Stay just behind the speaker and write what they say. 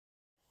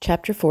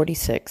Chapter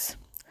 46.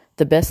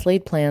 The best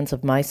laid plans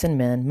of mice and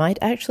men might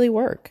actually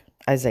work.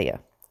 Isaiah.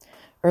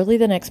 Early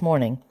the next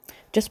morning,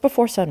 just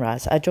before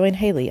sunrise, I joined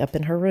Haley up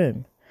in her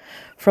room.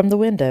 From the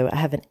window, I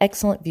have an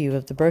excellent view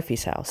of the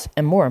Brophy's house,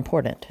 and more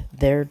important,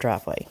 their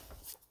driveway.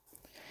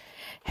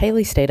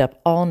 Haley stayed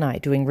up all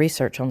night doing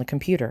research on the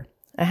computer.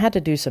 I had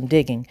to do some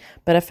digging,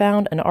 but I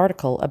found an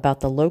article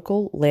about the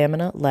local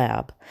Lamina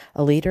lab,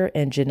 a leader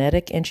in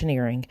genetic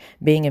engineering,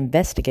 being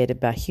investigated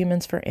by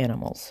humans for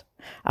animals.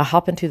 I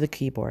hop into the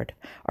keyboard.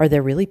 Are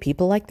there really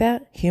people like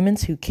that?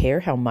 Humans who care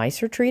how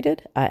mice are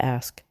treated? I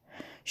ask.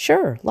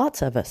 Sure,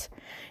 lots of us.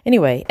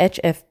 Anyway,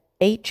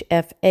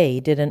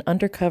 HFA did an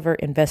undercover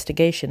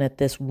investigation at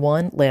this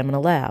one Lamina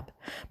lab,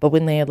 but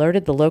when they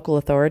alerted the local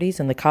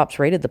authorities and the cops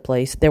raided the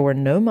place, there were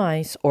no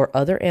mice or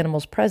other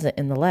animals present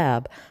in the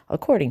lab,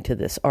 according to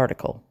this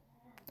article.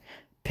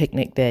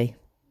 Picnic day.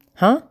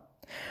 Huh?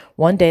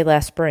 One day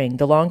last spring,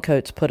 the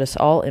Longcoats put us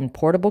all in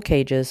portable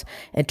cages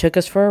and took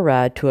us for a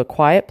ride to a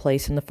quiet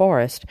place in the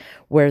forest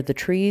where the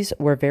trees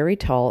were very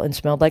tall and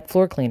smelled like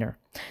floor cleaner.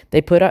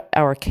 They put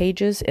our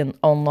cages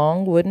on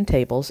long wooden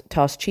tables,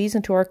 tossed cheese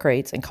into our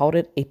crates, and called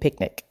it a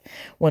picnic.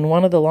 When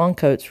one of the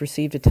Longcoats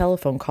received a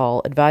telephone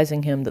call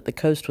advising him that the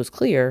coast was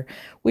clear,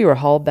 we were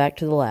hauled back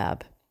to the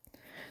lab.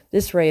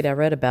 This raid I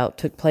read about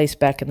took place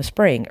back in the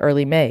spring,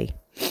 early May.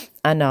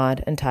 I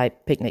nod and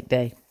type picnic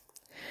day.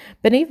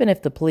 But even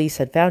if the police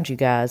had found you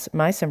guys,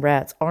 mice and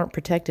rats aren't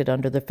protected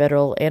under the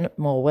Federal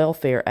Animal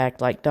Welfare Act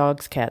like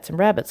dogs, cats, and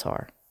rabbits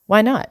are.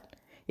 Why not?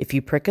 If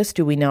you prick us,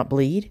 do we not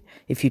bleed?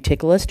 If you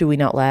tickle us, do we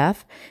not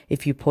laugh?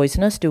 If you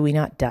poison us, do we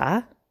not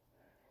die?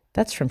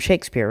 That's from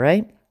Shakespeare,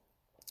 right?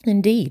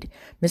 Indeed,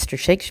 Mr.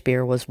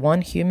 Shakespeare was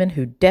one human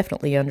who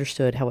definitely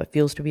understood how it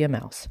feels to be a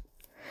mouse.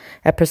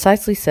 At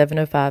precisely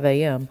 7:05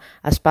 a.m.,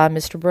 I spy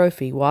Mr.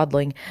 Brophy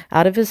waddling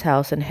out of his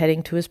house and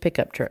heading to his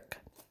pickup truck.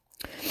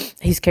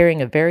 He's carrying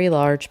a very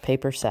large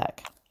paper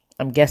sack.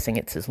 I'm guessing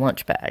it's his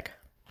lunch bag.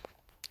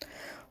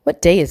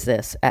 What day is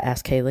this? I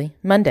ask Haley.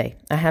 Monday.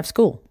 I have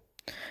school.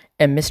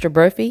 And Mr.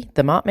 Brophy,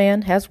 the mop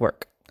man, has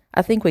work.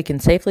 I think we can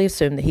safely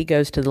assume that he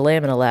goes to the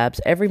Lamina labs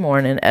every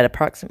morning at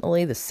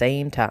approximately the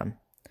same time.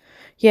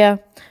 Yeah,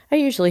 I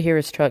usually hear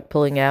his truck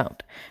pulling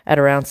out at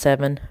around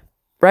 7,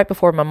 right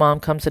before my mom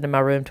comes into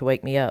my room to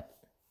wake me up.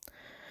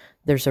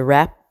 There's a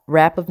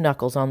rap of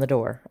knuckles on the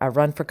door. I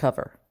run for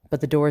cover,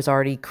 but the door is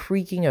already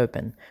creaking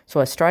open, so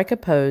I strike a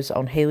pose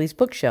on Haley's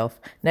bookshelf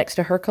next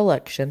to her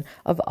collection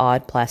of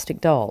odd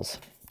plastic dolls.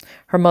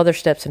 Her mother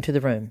steps into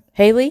the room.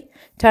 Haley,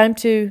 time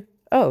to...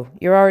 Oh,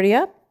 you're already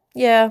up?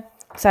 Yeah.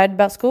 Excited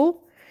about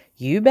school?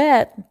 You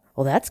bet.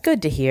 Well, that's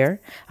good to hear.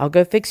 I'll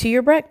go fix you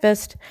your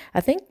breakfast. I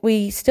think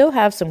we still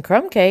have some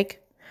crumb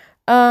cake.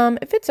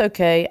 If it's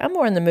okay, I'm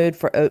more in the mood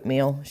for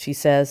oatmeal, she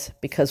says,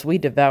 because we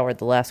devoured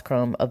the last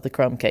crumb of the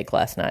crumb cake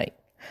last night.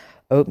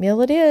 Oatmeal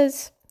it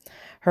is.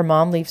 Her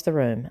mom leaves the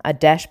room. I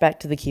dash back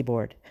to the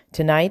keyboard.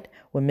 Tonight,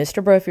 when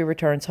Mr. Brophy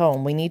returns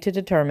home, we need to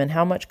determine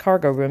how much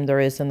cargo room there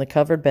is in the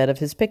covered bed of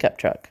his pickup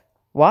truck.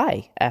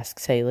 Why?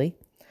 Asks Haley.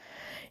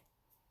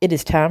 It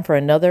is time for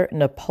another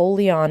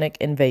Napoleonic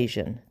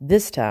invasion.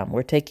 This time,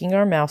 we're taking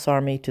our mouse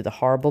army to the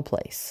horrible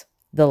place,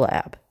 the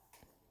lab.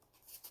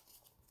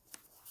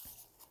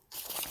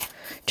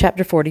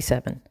 Chapter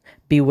 47.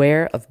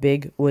 Beware of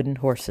big wooden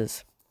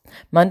horses.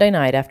 Monday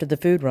night, after the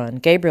food run,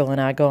 Gabriel and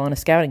I go on a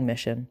scouting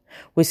mission.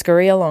 We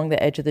scurry along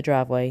the edge of the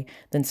driveway,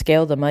 then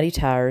scale the muddy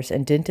tires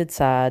and dented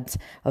sides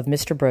of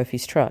Mr.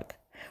 Brophy's truck.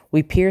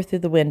 We peer through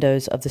the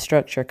windows of the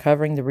structure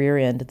covering the rear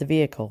end of the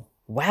vehicle.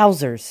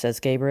 Wowzers, says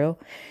Gabriel.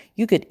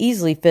 You could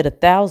easily fit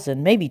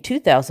 1,000, maybe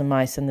 2,000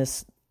 mice in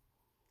this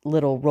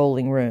little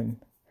rolling room.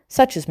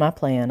 Such is my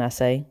plan, I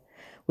say.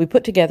 We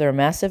put together a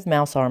massive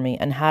mouse army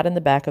and hide in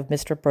the back of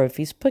Mr.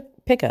 Brophy's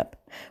pickup.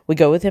 We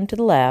go with him to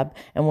the lab,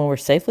 and when we're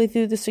safely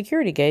through the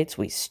security gates,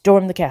 we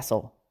storm the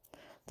castle.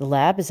 The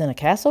lab is in a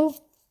castle?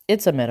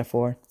 It's a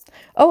metaphor.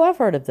 Oh, I've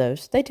heard of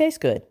those. They taste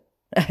good.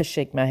 I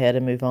shake my head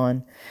and move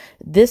on.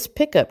 This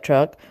pickup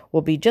truck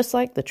will be just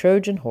like the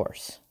Trojan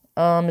horse.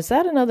 Is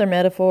that another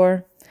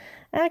metaphor?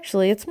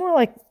 Actually, it's more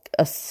like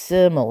a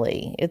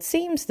simile. It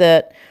seems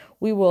that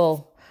we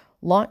will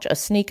launch a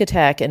sneak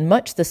attack in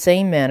much the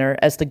same manner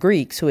as the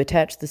Greeks who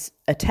attacked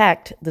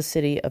the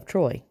city of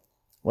Troy.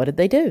 What did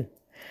they do?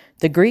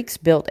 The Greeks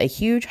built a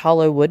huge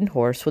hollow wooden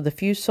horse with a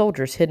few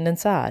soldiers hidden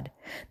inside.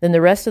 Then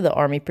the rest of the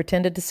army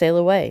pretended to sail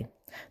away.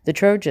 The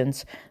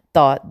Trojans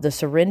thought the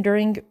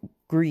surrendering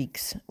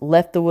Greeks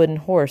left the wooden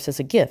horse as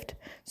a gift,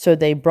 so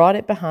they brought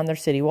it behind their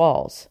city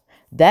walls.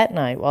 That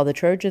night, while the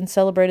Trojans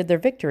celebrated their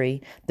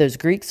victory, those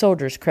Greek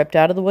soldiers crept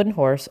out of the wooden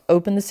horse,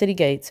 opened the city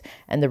gates,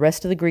 and the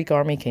rest of the Greek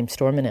army came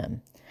storming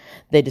in.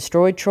 They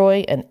destroyed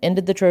Troy and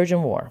ended the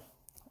Trojan War.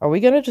 Are we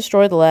going to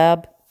destroy the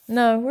lab?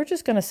 No, we're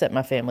just going to set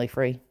my family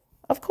free.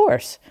 Of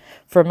course.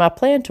 For my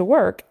plan to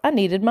work, I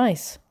needed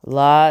mice.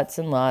 Lots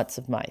and lots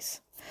of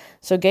mice.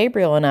 So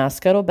Gabriel and I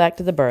scuttle back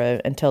to the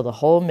burrow and tell the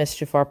whole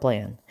mischief our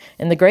plan.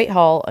 In the great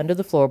hall, under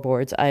the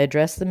floorboards, I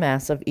address the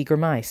mass of eager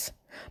mice.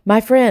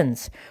 My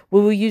friends,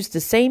 we will use the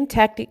same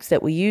tactics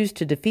that we used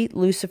to defeat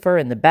Lucifer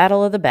in the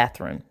Battle of the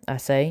Bathroom, I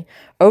say.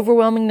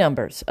 Overwhelming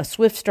numbers, a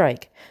swift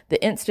strike.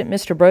 The instant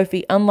Mr.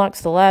 Brophy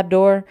unlocks the lab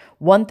door,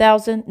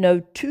 1,000,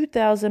 no,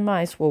 2,000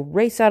 mice will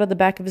race out of the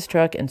back of his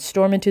truck and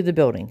storm into the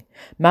building.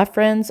 My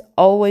friends,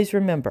 always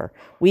remember,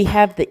 we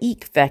have the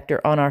eek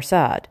factor on our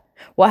side.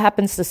 What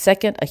happens the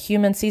second a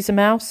human sees a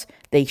mouse?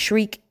 They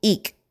shriek,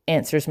 eek,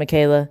 answers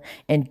Michaela,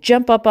 and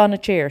jump up on a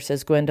chair,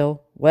 says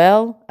Gwendol.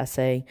 Well, I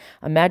say,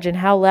 imagine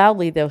how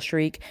loudly they'll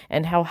shriek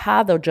and how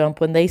high they'll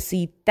jump when they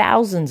see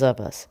thousands of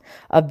us,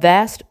 a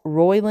vast,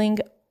 roiling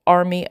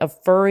army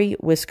of furry,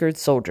 whiskered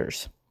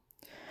soldiers.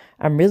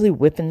 I'm really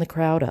whipping the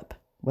crowd up.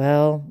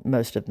 Well,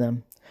 most of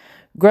them.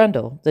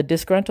 Grundle, the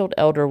disgruntled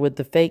elder with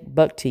the fake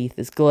buck teeth,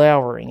 is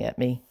glowering at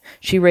me.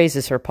 She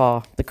raises her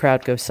paw. The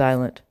crowd goes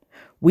silent.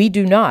 We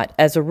do not,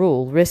 as a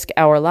rule, risk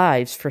our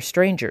lives for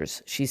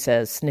strangers, she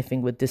says,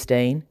 sniffing with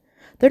disdain.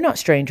 They're not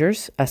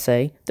strangers, I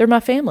say. They're my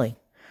family.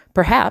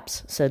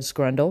 Perhaps, says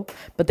Grundle,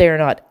 but they are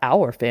not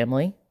our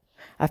family.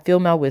 I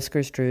feel my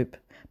whiskers droop,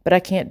 but I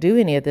can't do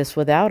any of this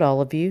without all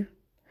of you.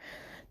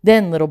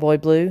 Then, Little Boy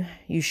Blue,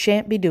 you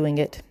shan't be doing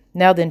it.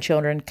 Now then,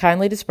 children,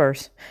 kindly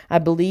disperse. I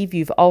believe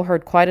you've all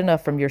heard quite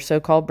enough from your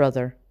so-called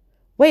brother.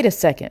 Wait a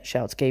second,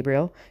 shouts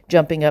Gabriel,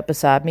 jumping up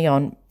beside me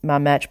on my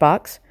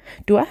matchbox.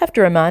 Do I have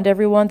to remind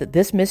everyone that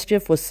this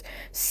mischief has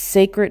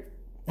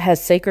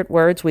sacred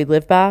words we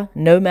live by?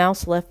 No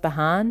mouse left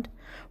behind?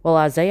 Well,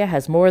 Isaiah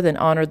has more than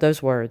honored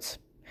those words.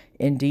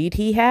 Indeed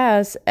he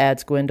has,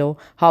 adds Gwendol,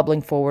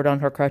 hobbling forward on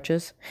her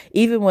crutches,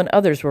 even when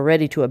others were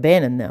ready to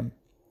abandon them.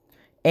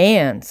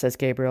 And, says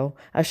Gabriel,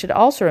 I should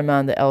also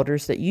remind the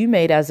elders that you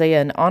made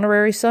Isaiah an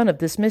honorary son of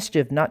this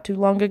mischief not too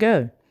long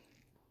ago.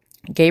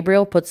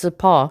 Gabriel puts a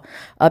paw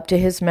up to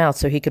his mouth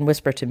so he can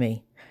whisper to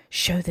me,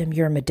 Show them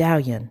your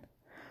medallion.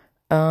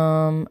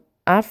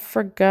 I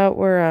forgot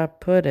where I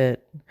put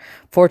it.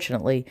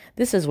 Fortunately,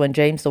 this is when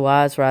James the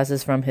Wise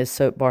rises from his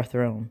soap bar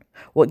throne.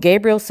 What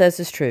Gabriel says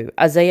is true.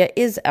 Isaiah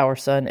is our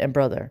son and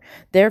brother.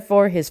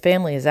 Therefore, his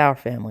family is our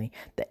family.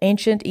 The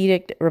ancient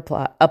edict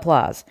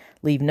applies.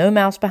 Leave no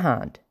mouse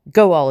behind.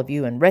 Go, all of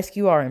you, and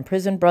rescue our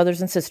imprisoned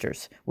brothers and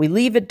sisters. We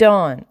leave at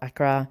dawn, I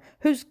cry.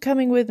 Who's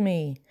coming with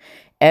me?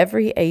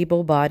 Every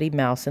able-bodied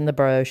mouse in the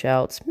burrow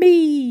shouts,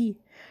 Me!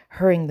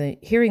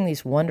 Hearing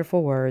these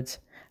wonderful words,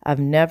 I've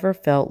never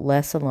felt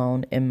less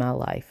alone in my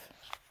life.